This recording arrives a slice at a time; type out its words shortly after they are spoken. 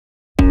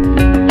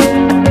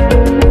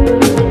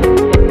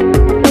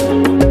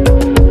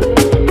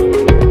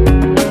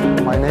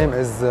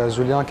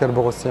Julian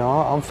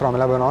Kerboghossian. I'm from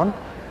Lebanon.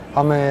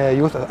 I'm a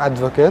youth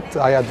advocate.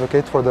 I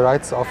advocate for the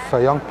rights of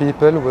young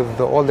people with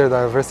all their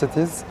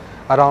diversities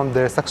around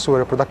their sexual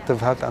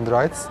reproductive health and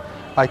rights.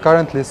 I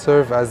currently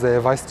serve as a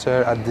vice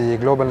chair at the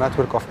global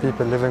network of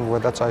people living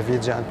with HIV,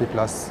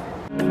 GNP+.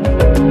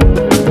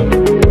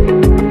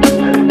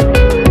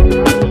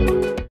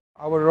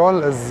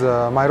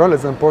 My role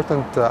is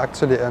important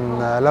actually in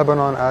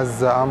Lebanon,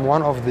 as I'm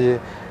one of the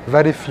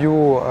very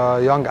few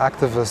young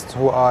activists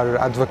who are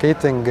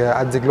advocating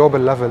at the global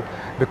level,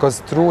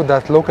 because true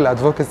that local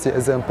advocacy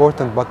is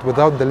important, but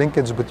without the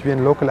linkage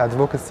between local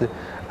advocacy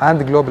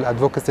and global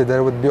advocacy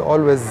there would be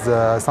always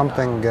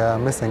something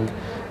missing.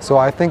 So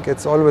I think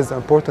it's always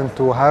important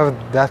to have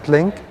that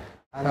link.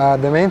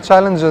 The main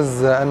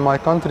challenges in my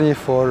country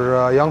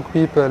for young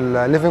people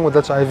living with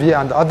HIV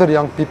and other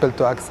young people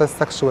to access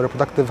sexual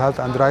reproductive health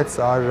and rights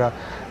are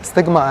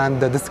stigma and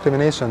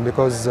discrimination,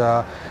 because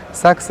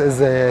sex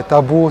is a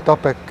taboo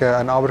topic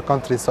in our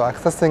country. So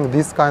accessing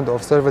these kind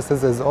of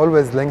services is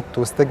always linked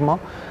to stigma.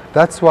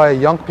 That's why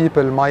young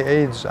people my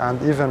age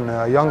and even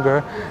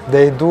younger,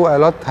 they do a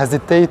lot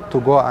hesitate to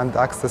go and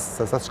access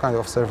such kind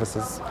of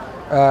services.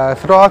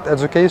 Throughout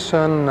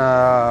education,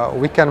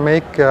 we can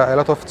make a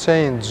lot of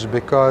change,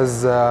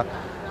 because I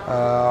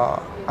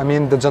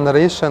mean, the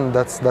generation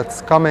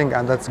that's coming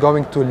and that's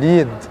going to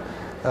lead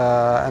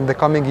in the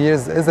coming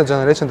years is a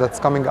generation that's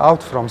coming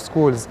out from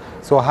schools.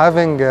 So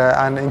having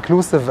an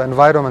inclusive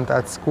environment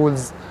at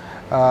schools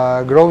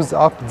grows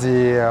up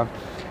the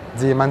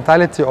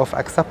mentality of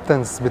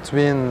acceptance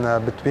between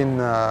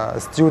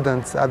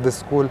students at the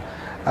school,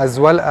 as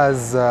well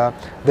as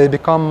they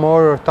become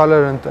more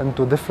tolerant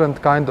into different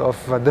kind of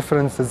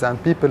differences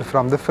and people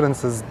from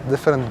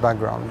different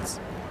backgrounds.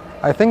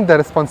 I think the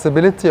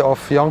responsibility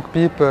of young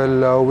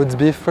people would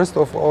be, first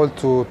of all,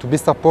 to be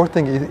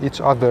supporting each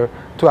other,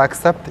 to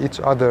accept each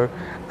other,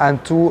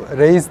 and to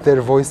raise their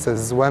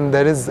voices when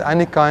there is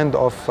any kind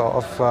of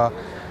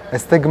a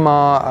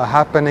stigma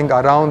happening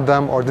around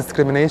them or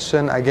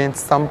discrimination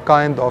against some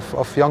kind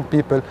of young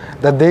people,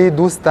 that they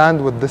do stand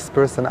with this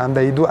person and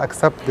they do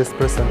accept this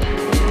person.